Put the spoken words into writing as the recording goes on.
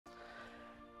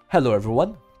Hello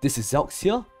everyone, this is Qzelxt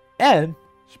here, and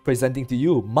presenting to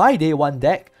you my day 1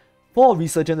 deck for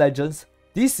Resurgent Legends.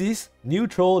 This is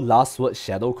Neutral Last Word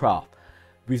Shadowcraft,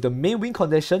 with the main win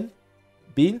condition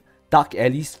being Dark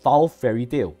Alley's Foul Fairy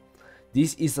Tale.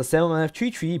 This is a 7 mana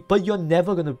 3/3, but you're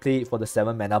never going to play it for the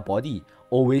 7 mana body.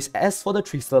 Always ask for the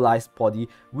Crystallized body,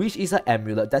 which is an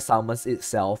amulet that summons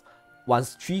itself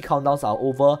once 3 countdowns are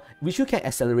over, which you can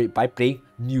accelerate by playing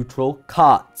neutral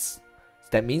cards.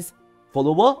 That means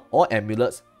follower or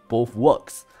amulets both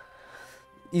works.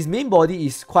 Its main body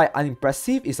is quite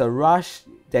unimpressive. It's a rush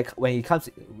that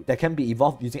that can be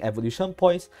evolved using evolution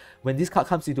points. When this card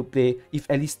comes into play,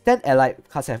 if at least 10 allied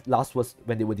cards have last words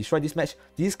when they will destroy this match,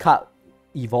 this card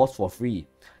evolves for free.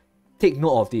 Take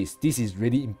note of this. This is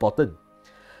really important.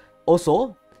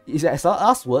 Also, it's as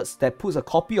last words that puts a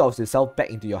copy of itself back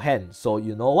into your hand. So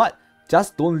you know what?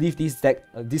 Just don't leave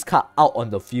this card out on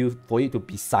the field for it to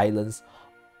be silenced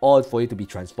or for it to be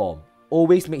transformed.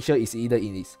 Always make sure it's either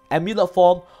in its amulet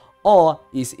form or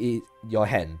is in your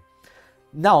hand.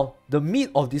 Now, the meat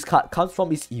of this card comes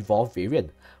from its evolved variant,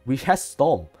 which has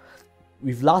Storm,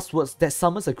 with last words that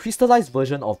summons a crystallized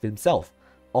version of himself,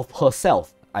 of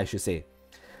herself, I should say.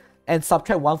 And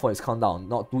subtract 1 for its countdown.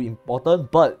 Not too important,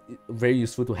 but very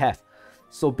useful to have.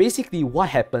 So basically, what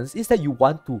happens is that you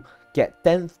want to get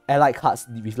 10 allied cards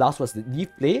with last words that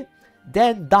leave play.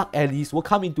 Then Dark Allies will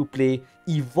come into play,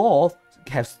 evolve,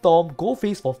 have Storm, go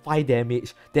face for 5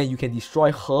 damage. Then you can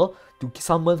destroy her to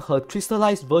summon her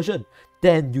crystallized version.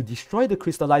 Then you destroy the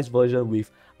crystallized version with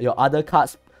your other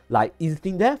cards like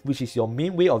Instinct Death, which is your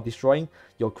main way of destroying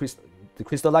your the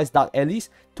crystallized Dark Allies,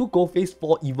 to go face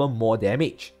for even more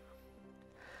damage.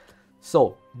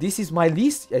 So this is my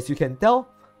list. As you can tell,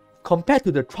 compared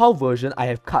to the trial version, I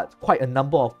have cut quite a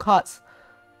number of cards,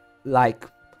 like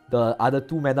the other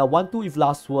 2 mana 1/2 with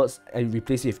last words, and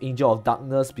replace it with Angel of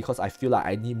Darkness because I feel like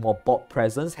I need more board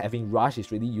presence. Having Rush is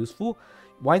really useful.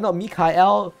 Why not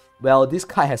Mikael? Well, this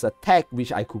card has attack,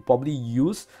 which I could probably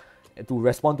use to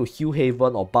respond to Heal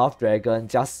Haven or Buff Dragon.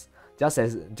 Just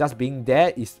being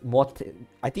there is more,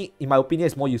 I think in my opinion,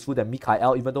 is more useful than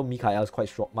Mikael, even though Mikael is quite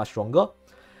much stronger.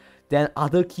 Then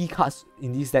other key cards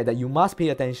in this deck that you must pay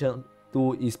attention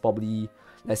to is probably,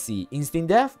 let's see, Instinct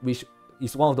Death, which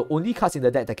is one of the only cards in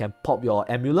the deck that can pop your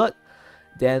amulet.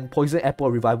 Then Poison Apple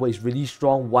Revival is really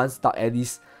strong once Dark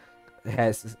Alice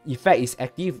has effect is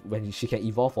active, when she can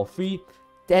evolve for free.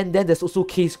 Then there's also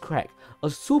Qzelxt Cracked, a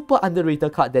super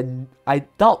underrated card that I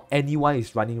doubt anyone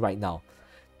is running right now.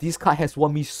 This card has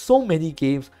won me so many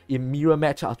games in mirror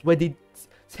matchups where they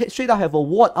straight up have a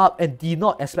ward up and did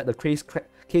not expect the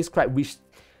Qzelxt Cracked, which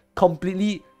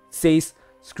completely says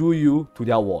screw you to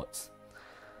their wards.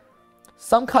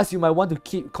 Some cards you might want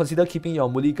to consider keeping your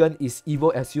mulligan is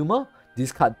Evil Assumer.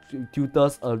 This card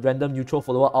tutors a random neutral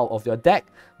follower out of your deck,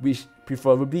 which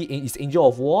preferably is Angel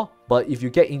of War, but if you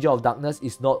get Angel of Darkness,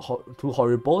 it's not too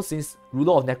horrible since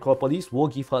Ruler of Necropolis will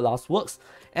give her last words,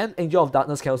 and Angel of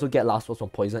Darkness can also get last words from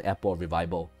Poison Apple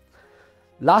Revival.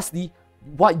 Lastly,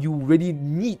 what you really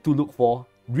need to look for,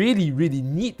 really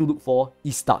need to look for,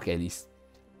 is Dark Allies.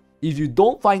 If you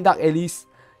don't find Dark Allies,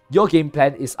 your game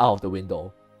plan is out of the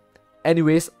window.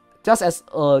 Anyways, just as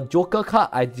a Joker card,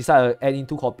 I decided to add in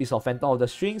 2 copies of Phantom of the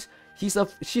Strings. She's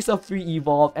a free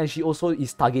evolve, and she also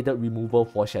is targeted removal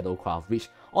for Shadowcraft, which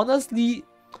honestly,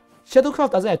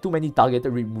 Shadowcraft doesn't have too many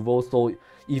targeted removals, so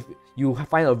if you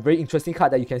find a very interesting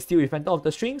card that you can steal with Phantom of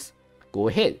the Strings, go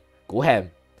ahead, go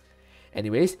ham.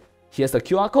 Anyways, here's the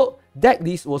QR code. Deck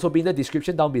list will also be in the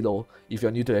description down below. If you're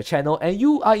new to the channel and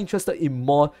you are interested in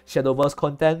more Shadowverse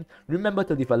content, remember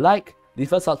to leave a like,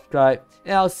 leave a subscribe,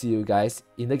 and I'll see you guys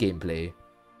in the gameplay.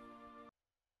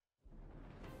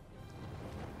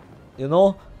 You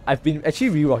know, I've been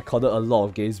actually re-recorded a lot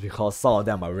of games because some of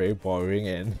them are very boring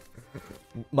and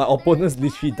my opponents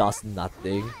literally does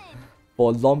nothing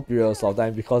for long periods of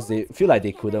time because they feel like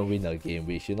they couldn't win a game,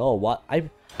 which, you know what, I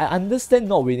understand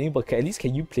not winning, but at least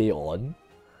can you play on?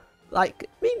 Like,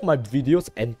 make my videos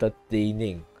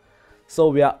entertaining.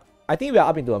 So I think we are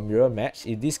up into a mirror match.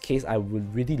 In this case, I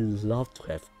would really love to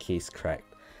have Qzelxt Cracked.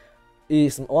 It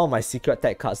is one of my secret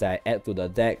tech cards that I add to the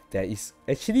deck that is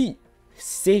actually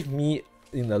saved me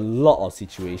in a lot of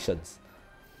situations.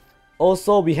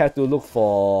 Also, we have to look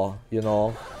for, you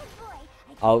know,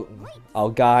 our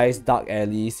guys, Dark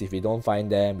Allies. If we don't find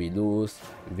them, we lose.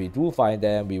 If we do find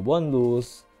them, we won't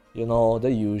lose. You know, the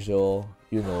usual.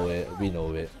 You know it, we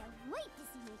know it.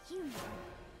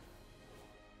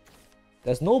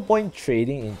 There's no point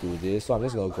trading into this, so I'm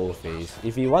just gonna go face.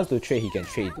 If he wants to trade, he can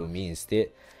trade to me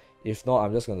instead. If not,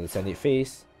 I'm just gonna send it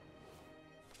face.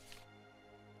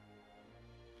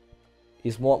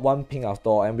 It's more 1 ping after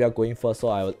all, and we are going first, so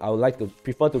I would like to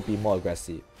prefer to be more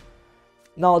aggressive.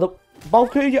 Now the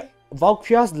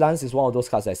Valkyria's Lance is one of those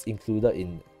cards that's included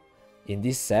in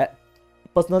this set.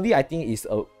 Personally, I think it's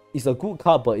a good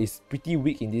card, but it's pretty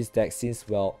weak in this deck since,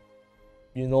 well,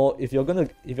 you know, if you're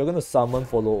gonna summon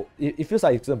follow, it feels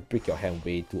like it's gonna break your hand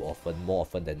way too often, more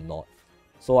often than not.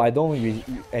 So I don't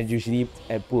usually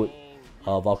put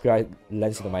Valkyria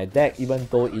Lance into my deck, even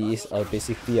though it is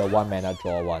basically a 1 mana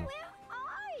draw one.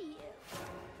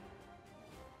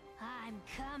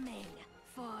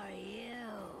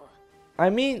 I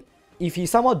mean, if he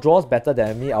somehow draws better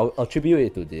than me, I'll attribute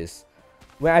it to this.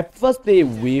 When I first played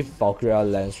with Valkyria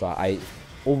Lance, right, I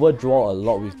overdraw a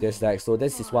lot with this deck, so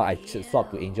this is why I swap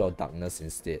to Angel of Darkness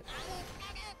instead.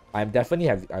 I definitely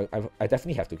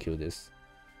have to kill this.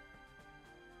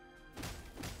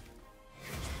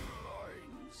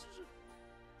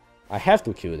 I have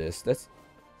to kill this.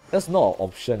 That's not an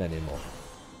option anymore.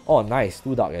 Oh, nice,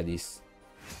 2 dark at least.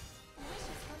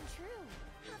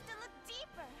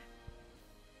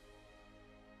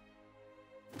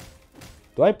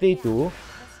 Do I play 2?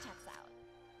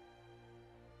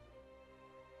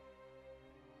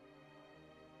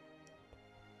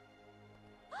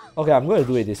 Okay, I'm going to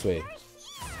do it this way.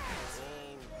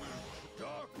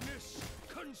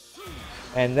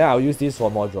 And then I'll use this for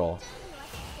more draw.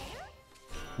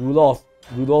 Ruler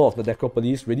of the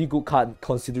Necropolis, really good card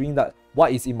considering that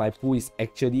what is in my pool is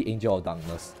actually Angel of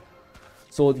Darkness.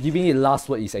 So giving it last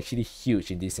word is actually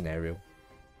huge in this scenario.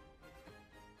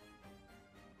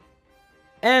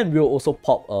 And we'll also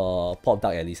pop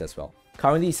Dark Alice as well.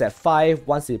 Currently it's at 5.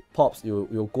 Once it pops,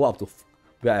 you'll go up to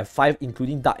we're at 5,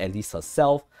 including Dark Alice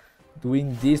herself.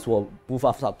 Doing this will move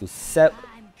us up to 7.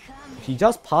 He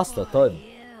just passed the turn.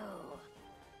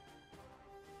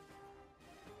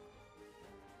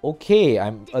 Okay,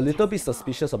 I'm a little bit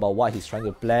suspicious about what he's trying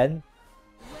to plan.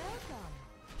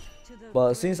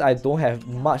 But since I don't have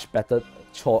much better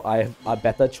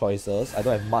better choices, I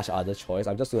don't have much other choice,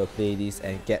 I'm just gonna play this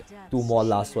and get 2 more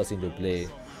last words into play.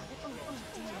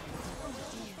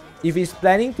 If he's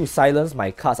planning to silence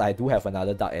my cards, I do have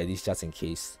another Dark Alice just in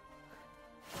case.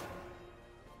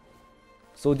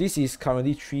 So this is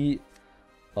currently 3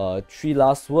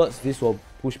 last words. This will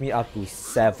push me up to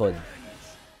 7.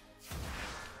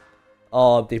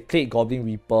 They played Goblin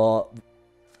Reaper.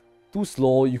 Too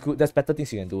slow. There's better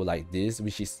things you can do like this,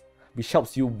 which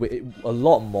helps you a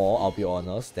lot more, I'll be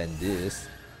honest, than this,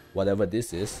 whatever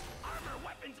this is.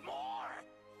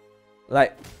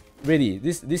 Like, really,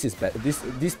 this is better.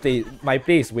 My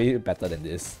play is way better than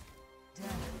this.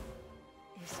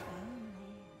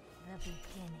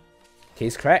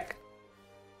 Case crack.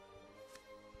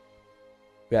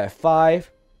 We're at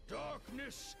 5.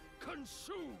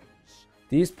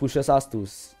 This pushes us to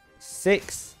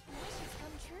 6.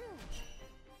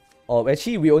 Oh,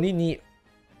 actually, we only need,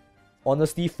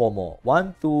 honestly, 4 more.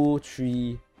 1, 2,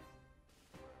 3,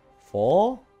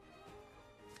 4.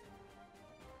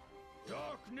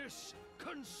 Darkness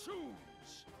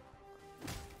consumes.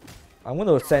 I'm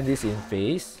gonna send this in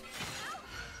phase.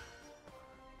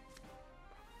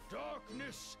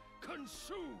 Darkness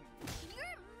consumes.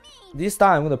 This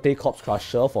time I'm gonna play Corpse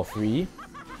Crusher for free.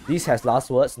 This has last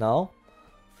words now.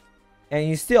 And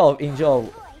instead of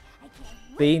Angel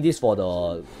playing this for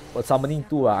the summoning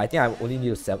 2, I think I only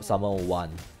need to summon 1.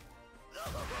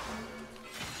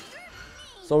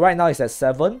 So right now it's at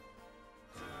 7.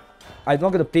 I'm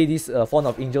not gonna play this Font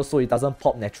of Angels so it doesn't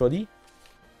pop naturally.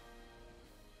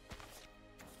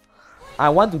 I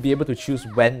want to be able to choose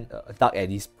when Dark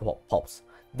Alice pops.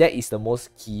 That is the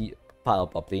most key part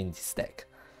about playing this deck.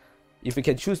 If you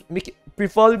can choose,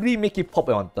 preferably make it pop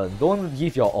on turn. Don't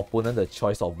give your opponent the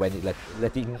choice of when it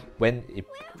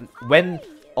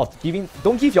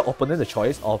don't give your opponent the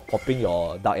choice of popping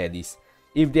your Dark Alice.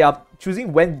 If they are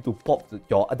choosing when to pop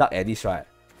your Dark Alice, right,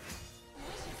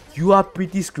 you are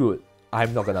pretty screwed.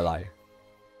 I'm not gonna lie.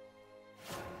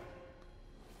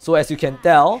 So as you can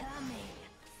tell,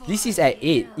 this is at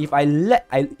 8. If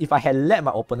I had let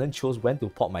my opponent choose when to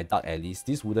pop my Dark Alice,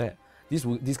 this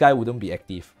guy wouldn't be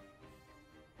active.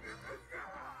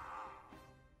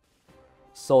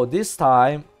 So this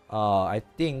time, I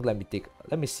think let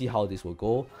me see how this will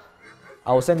go.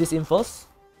 I will send this in first.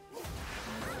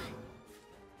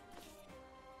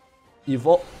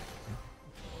 Evolve.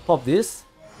 Pop this.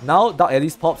 Now Dark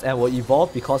Alice pops and will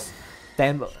evolve because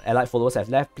 10 allied followers have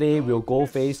left play. We'll go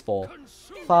phase for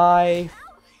 5.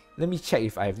 Let me check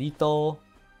if I have lethal.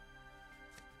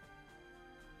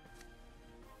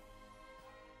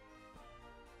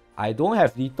 I don't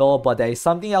have lethal, but there is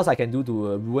something else I can do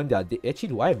to ruin their day. Actually,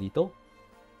 do I have lethal?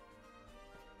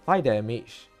 5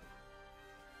 damage.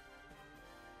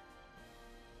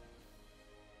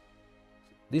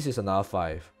 This is another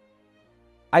 5.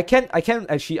 I can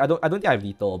actually I don't think I have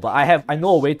lethal, but I know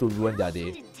a way to ruin their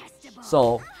day.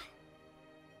 So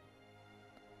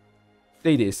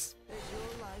play this.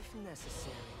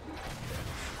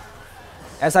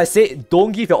 As I said,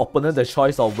 don't give your opponent the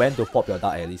choice of when to pop your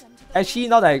Dark Allies. Actually,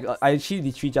 now that I actually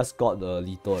literally just got the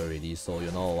lethal already, so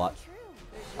you know what?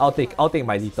 I'll take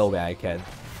my lethal where I can.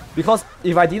 Because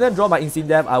if I didn't draw my Instant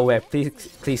Death, I would have played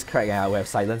Qzelxt Cracked and I would have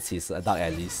silenced his Dark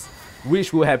Allies.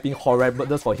 Which would have been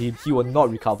horrendous for him. He will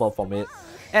not recover from it.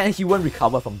 And he won't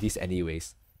recover from this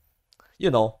anyways.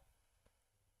 You know.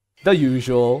 The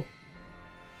usual.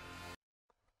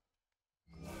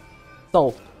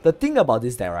 So, the thing about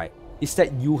this deck, right, is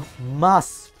that you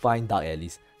must find Dark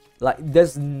Allies. Like,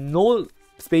 there's no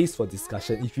space for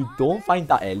discussion. If you don't find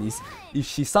Dark Allies, if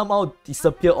she somehow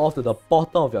disappear off to the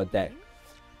bottom of your deck,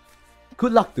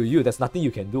 good luck to you. There's nothing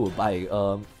you can do.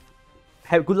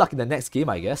 Have good luck in the next game,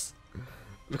 I guess.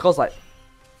 Because like,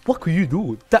 what could you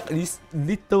do? Dark Allies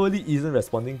literally isn't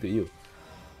responding to you.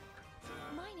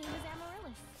 My name is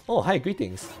Amaryllis. Oh, hi,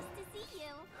 greetings. Nice to see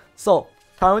you. So,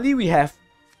 currently we have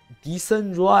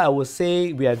decent draw, I would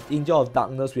say. We have Angel of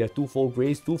Darkness, we have 2-4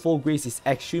 Grace. 2-4 Grace is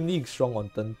extremely strong on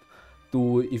turn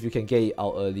 2 if you can get it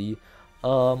out early.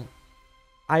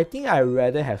 I think I'd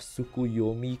rather have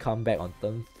Tsukuyomi come back on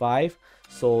turn 5.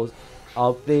 So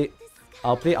I'll play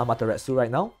Amaterasu right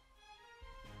now.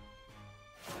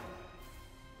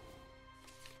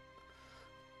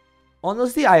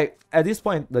 Honestly, at this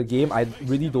point in the game, I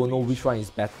really don't know which one is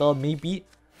better. Maybe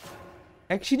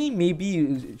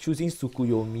choosing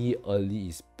Tsukuyomi early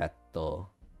is better.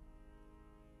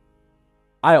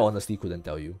 I honestly couldn't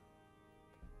tell you.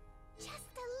 Just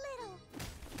a little.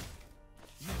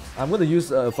 I'm going to use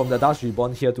from the Dust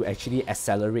Reborn here to actually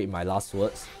accelerate my last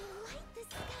words.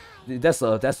 That's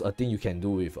a thing you can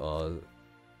do from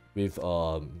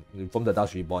the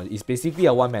Dust Reborn. It's basically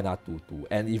a 1 mana 2/2,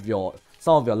 and if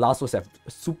some of your last words have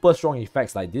super strong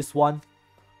effects like this one,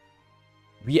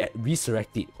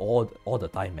 resurrect it all the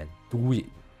time, man. Do it.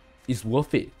 It's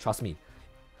worth it, trust me.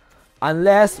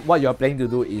 Unless what you're planning to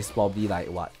do is probably like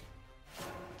what?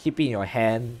 Keep it in your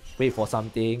hand, wait for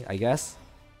something, I guess.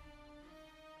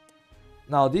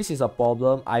 Now this is a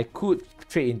problem. I could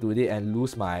trade into it and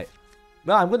lose my...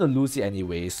 Well, I'm gonna lose it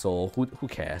anyway, so who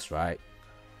cares, right?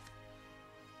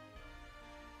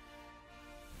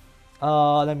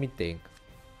 Let me think.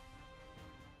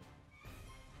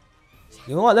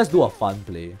 You know what? Let's do a fun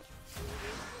play.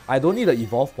 I don't need the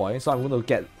evolve point, so I'm gonna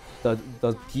get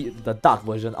the dark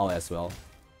version out as well.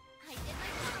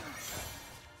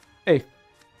 Hey,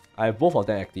 I have both of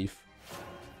them active.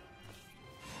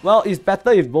 Well, it's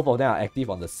better if both of them are active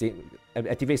on the same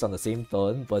activates on the same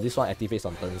turn, but this one activates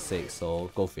on turn 6,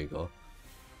 so go figure.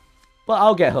 But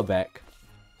I'll get her back.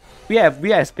 We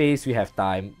have space, we have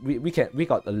time. We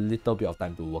got a little bit of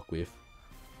time to work with.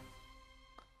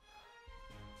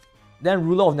 Then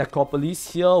Ruler of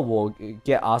Necropolis here will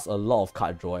get us a lot of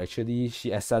card draw. Actually,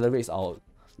 she accelerates our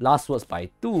last words by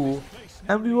 2,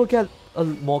 and we will get a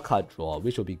more card draw,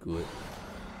 which will be good.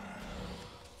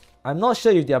 I'm not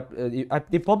sure if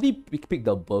they probably pick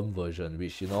the burn version,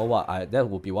 which, you know what, that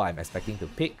would be what I'm expecting to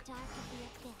pick.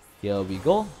 Here we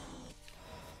go.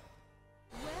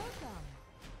 Welcome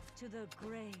to the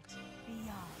great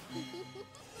beyond.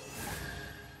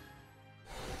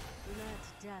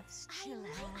 Let death's chill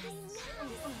hands.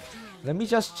 Let me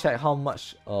just check how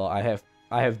much I have.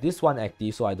 I have this one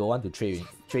active, so I don't want to trade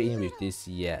in with this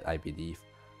yet, I believe.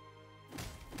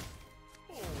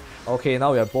 Okay,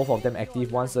 now we have both of them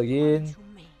active once again.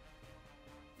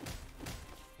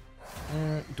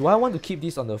 Do I want to keep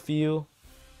this on the field?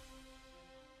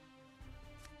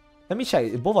 Let me check.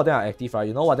 If both of them are active, right?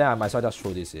 You know what? Then I might as well just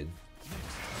throw this in.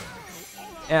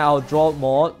 And I'll draw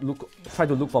more. Try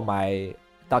to look for my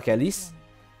Dark Allies.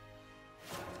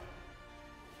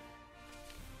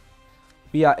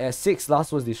 We are at 6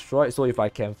 last words destroyed, so if I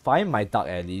can find my Dark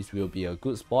Allies, will be a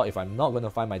good spot. If I'm not going to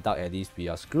find my Dark Allies, we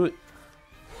are screwed.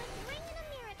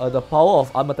 The power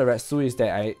of Amaterasu is that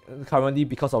I currently,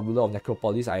 because of Ruler of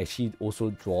Necropolis, I actually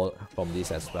also draw from this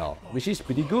as well, which is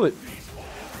pretty good.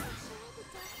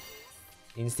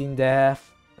 Instant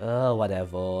Death,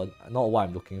 whatever. Not what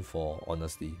I'm looking for,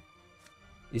 honestly.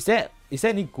 Is there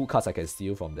any good cards I can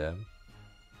steal from them?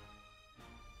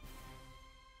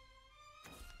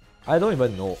 I don't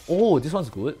even know. Oh, this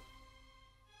one's good.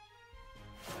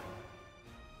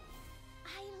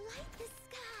 I like the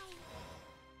sky.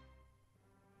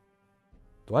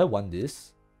 Do I want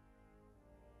this?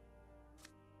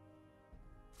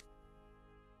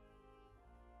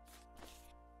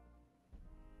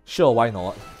 Sure, why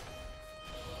not?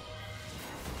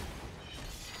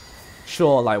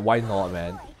 Sure, like why not,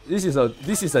 man? This is a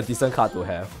decent card to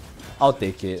have. I'll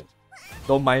take it.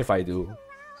 Don't mind if I do.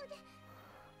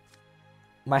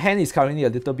 My hand is currently a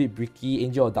little bit bricky.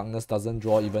 Angel of Darkness doesn't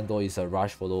draw even though it's a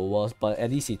rush followers, but at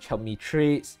least it helped me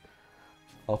trades.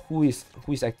 Who is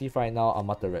active right now?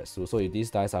 Amaterasu. So if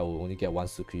this dies, I will only get one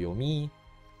Tsukuyomi.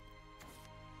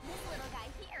 This little guy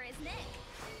here is Nick.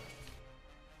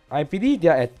 I believe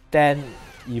they're at 10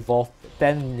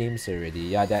 10 names already.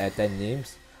 Yeah, they're at 10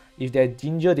 names. If they're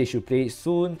Ginger, they should play it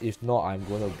soon. If not, I'm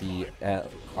gonna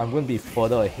be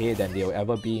further ahead than they'll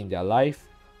ever be in their life.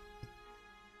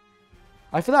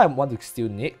 I feel like I want to steal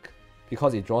Nick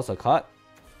because it draws a card.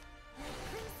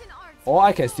 Crimson Arts Or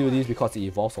I can steal this because it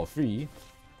evolves for free.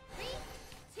 3,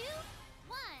 2,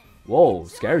 1. Whoa,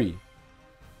 scary.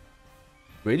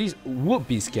 Really would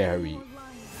be scary.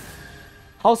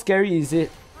 How scary is it?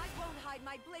 I won't hide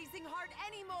my blazing heart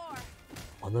anymore.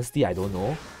 Honestly, I don't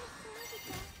know.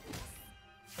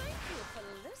 Thank you for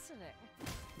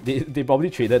listening. They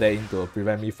probably traded that in to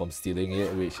prevent me from stealing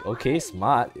it, which, okay,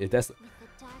 smart. If that's...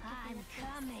 I'm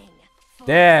coming.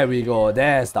 There we go,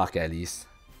 there's Dark Alleys.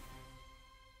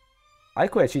 I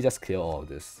could actually just clear all of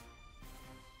this.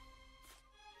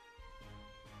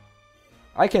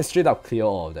 I can straight up clear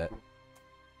all of that.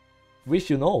 Which,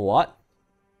 you know what?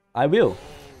 I will.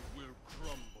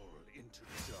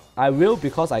 I will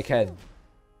because I can. Want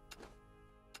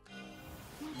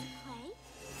to play?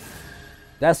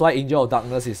 That's why Angel of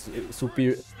Darkness is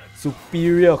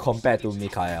superior compared to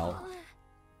Mikael.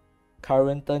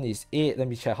 Current turn is 8. Let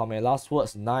me check how many last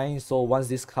words. 9. So once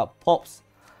this card pops,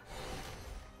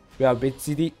 we are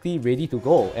basically ready to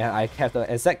go. And I have the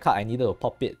exact card I needed to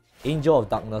pop it. Angel of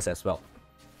Darkness as well.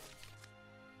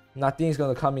 Nothing is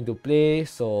gonna come into play,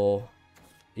 so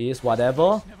it is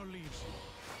whatever.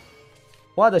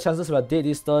 What are the chances we are dead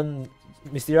this turn?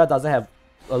 Mysteria doesn't have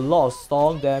a lot of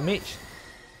storm damage.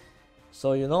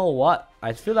 So you know what?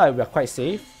 I feel like we are quite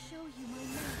safe. Show you my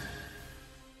magic.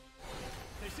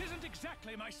 This isn't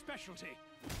exactly my specialty.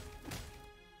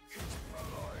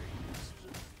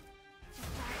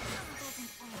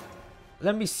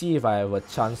 Let me see if I have a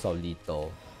chance of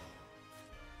lethal.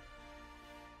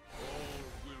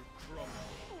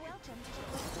 Welcome to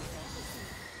the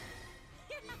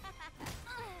fantasy.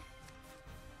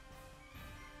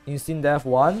 Instant death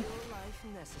 1. Life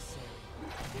necessary.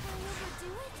 Did I overdo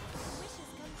it?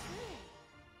 Wishes come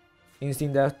true.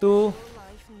 Instant death 2. Life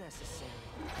necessary.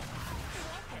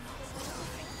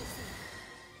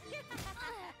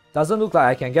 Doesn't look like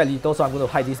I can get lethal, so I'm going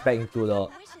to hide this back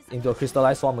into a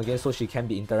crystallized form again so she can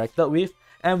be interacted with.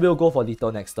 And we'll go for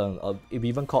lethal next turn. It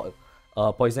even called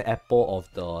Poison Apple of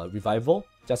the Revival,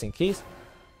 just in case.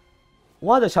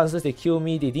 What are the chances they kill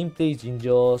me? They didn't play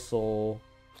Ginger, so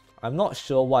I'm not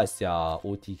sure what is their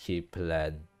OTK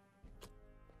plan.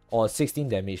 Or 16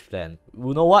 damage plan.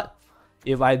 You know what?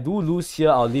 If I do lose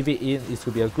here, I'll leave it in. It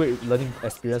could be a great learning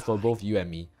experience for both you and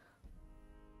me.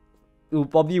 It will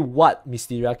probably what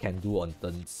Mysteria can do on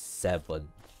turn 7.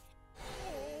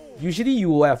 Usually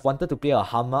you would have wanted to play a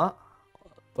Hama,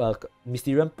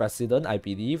 Mysterian President, I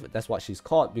believe. That's what she's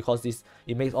called, because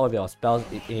it makes all of your spells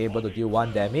able to deal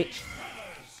 1 damage.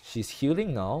 She's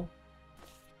healing now.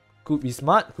 Could be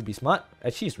smart, could be smart.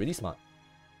 Actually, it's really smart.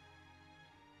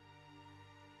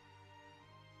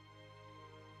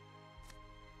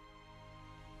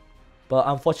 But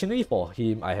unfortunately for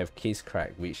him, I have Qzelxt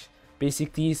Cracked, which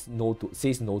basically says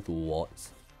no to wards.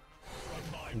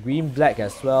 Green black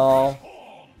as well.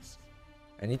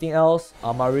 Anything else?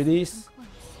 Amaryllis.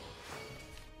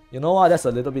 You know what? That's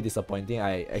a little bit disappointing.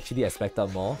 I actually expected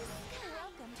more.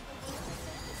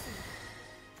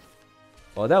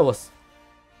 Oh, that was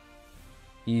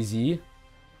easy.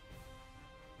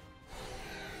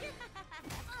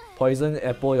 Poison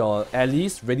Apple your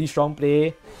allies. Really strong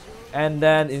play. And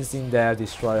then instant death,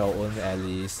 destroy your own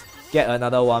allies. Get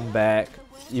another one back.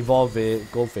 Evolve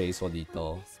it. Go face for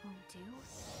lethal. This won't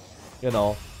do. You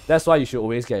know, that's why you should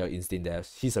always get your instant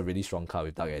death. He's a really strong card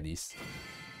with Dark Allies.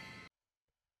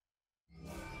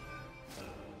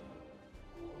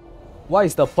 What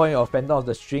is the point of Phantom of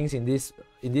the Strings in this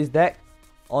deck?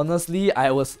 Honestly,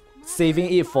 I was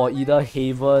saving it for either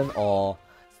Haven or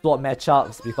Sword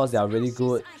matchups because they are really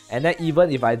good. And then even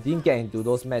if I didn't get into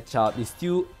those matchups,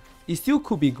 it still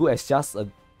could be good as just a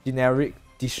generic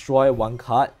destroy 1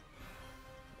 card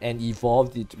and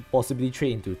evolve it, possibly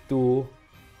trade into 2.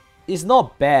 It's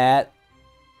not bad,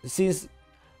 since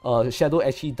Shadow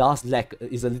actually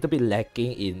is a little bit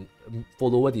lacking in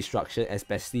follower destruction,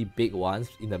 especially big ones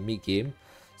in the mid game.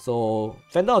 So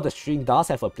Phantom of the String does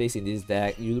have a place in this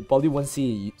deck. You probably won't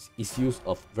see its use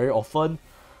very often,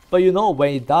 but you know,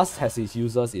 when it does has its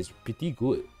users, it's pretty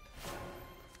good.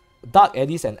 Dark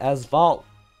Eddies and Asphalt,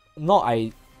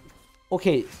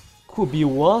 okay, could be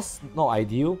worse, not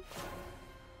ideal.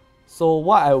 So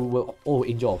what I will, oh,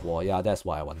 Angel of War, yeah, that's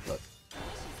what I wanted.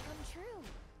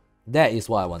 That is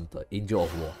what I wanted, Angel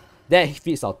of War. That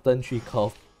fits our turn 3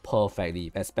 curve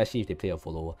perfectly, especially if they play a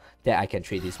follower, that I can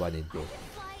trade this one into.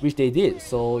 Which they did,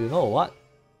 so you know what?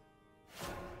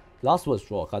 Last Words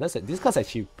draw card, this card's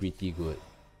actually pretty good.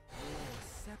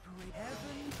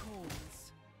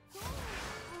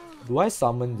 Do I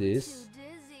summon this?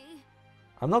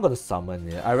 I'm not gonna summon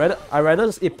it. I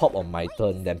rather it pop on my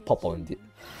turn than pop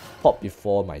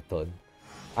before my turn.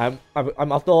 I'm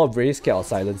after all very scared of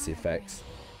silence effects.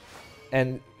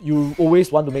 And you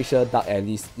always want to make sure Dark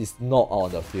Alice is not out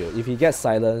on the field. If he gets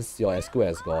silenced, your Esco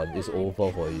has gone. It's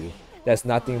over for you. There's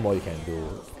nothing more you can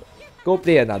do. Go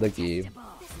play another game.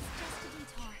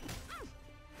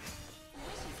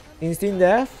 Instant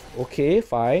Death? Okay,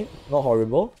 fine. Not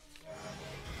horrible.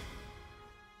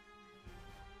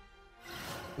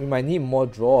 We might need more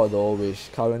draw though, which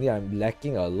currently I'm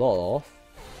lacking a lot of.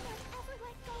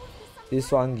 This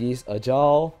one gives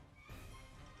Agile.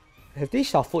 Have they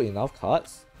shuffled enough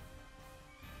cards?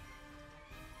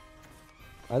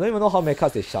 I don't even know how many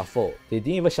cards they shuffled. They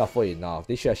didn't even shuffle enough.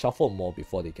 They should have shuffled more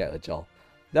before they get Agile.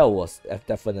 That was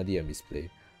definitely a misplay.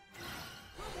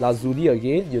 Lazuli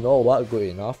again, you know what? Good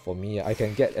enough for me. I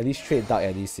can get at least trade Dark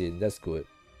Alice in. That's good.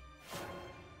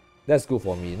 That's good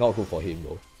for me, not good for him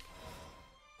though.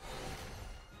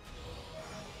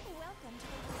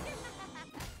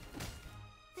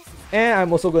 And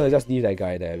I'm also gonna just leave that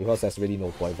guy there because there's really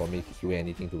no point for me doing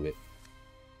anything to it.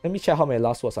 Let me check how many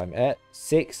last words I'm at.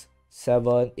 6,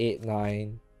 7, 8,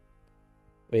 9.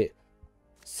 Wait.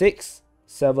 6,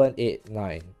 7, 8,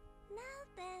 9.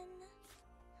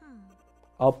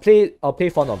 I'll play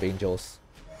Font of Angels.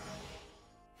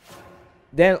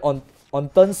 Then on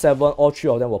turn 7, all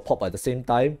 3 of them will pop at the same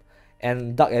time,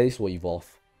 and Dark Alice will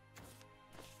evolve.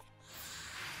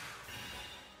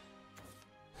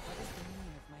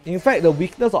 In fact, the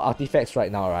weakness of artifacts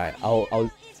right now, right,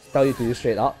 I'll tell you to you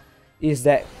straight up, is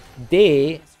that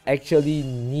they actually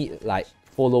need like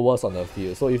followers on the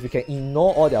field. So if you can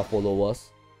ignore all their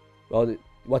followers, well,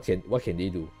 what can they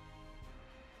do?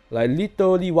 Like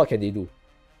literally, what can they do?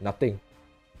 Nothing.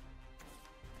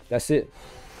 That's it.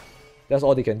 That's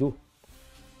all they can do.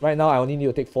 Right now, I only need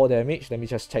to take 4 damage. Let me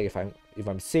just check if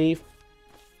I'm safe.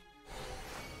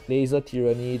 Laser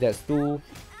Tyranny, that's 2.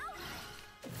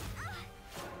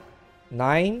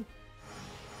 9.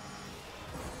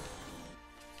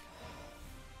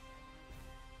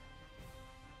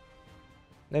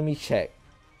 Let me check.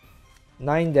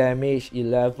 9 damage,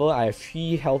 11. I have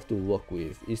 3 health to work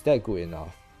with. Is that good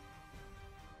enough?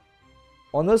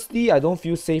 Honestly, I don't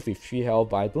feel safe with 3 health,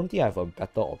 but I don't think I have a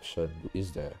better option.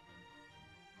 Is there?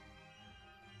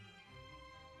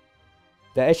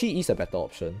 There actually is a better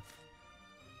option.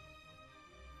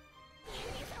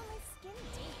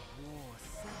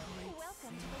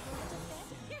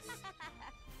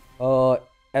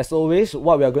 As always,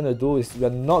 what we are gonna do is we are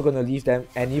not gonna leave them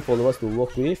any followers to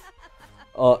work with.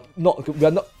 We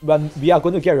are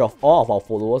going to get rid of all of our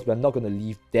followers. We are not gonna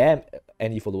leave them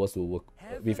any followers to work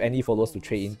with, any followers to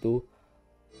trade into.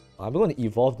 I'm gonna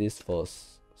evolve this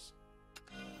first.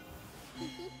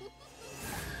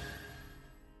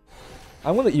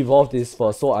 I'm gonna evolve this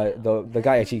first so the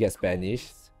guy actually gets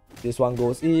banished. This one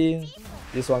goes in.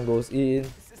 This one goes in.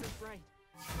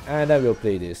 And then we'll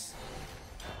play this.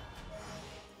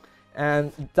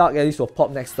 And Dark Alice will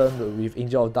pop next turn with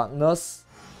Angel of Darkness.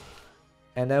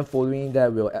 And then following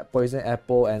that, we'll Poison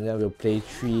Apple, and then we'll play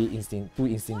 2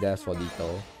 instant deaths for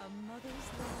lethal.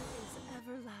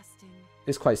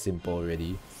 It's quite simple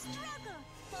already.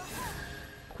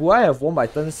 Could I have won by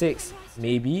turn 6?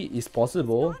 Maybe, it's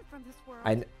possible.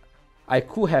 I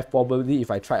could have probably if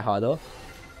I tried harder.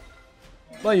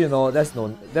 But you know,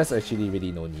 that's actually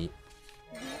really no need.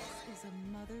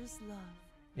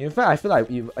 In fact, I feel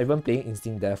like even playing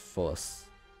Instinct Death first.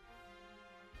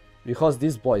 Because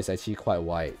this board is actually quite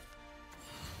wide.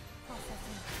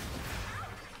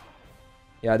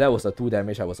 Yeah, that was the 2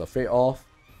 damage I was afraid of.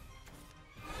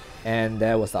 And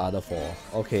there was the other 4.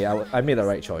 Okay, I made the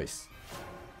right choice.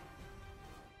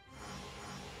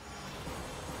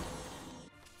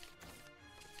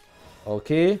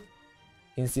 Okay.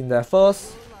 Instinct Death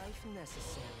first.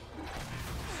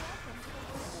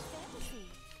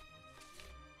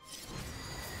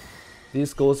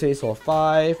 This Qzelxt for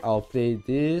 5. I'll play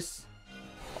this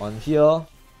on here.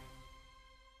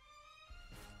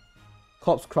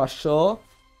 Corpse Crusher.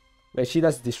 Actually,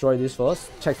 let's destroy this first.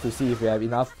 Check to see if we have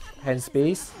enough hand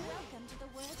space.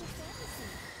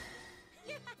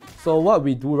 So what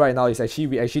we do right now is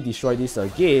we actually destroy this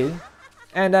again,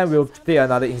 and then we'll take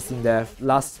another instant death,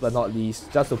 last but not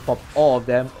least, just to pop all of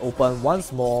them open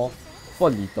once more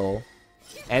for lethal.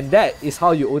 And that is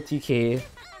how you OTK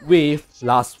with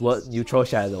Last Word Neutral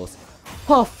Shadows.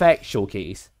 Perfect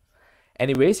showcase.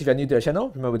 Anyways, if you're new to the channel,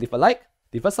 remember to leave a like,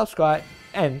 leave a subscribe,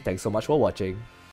 and thanks so much for watching.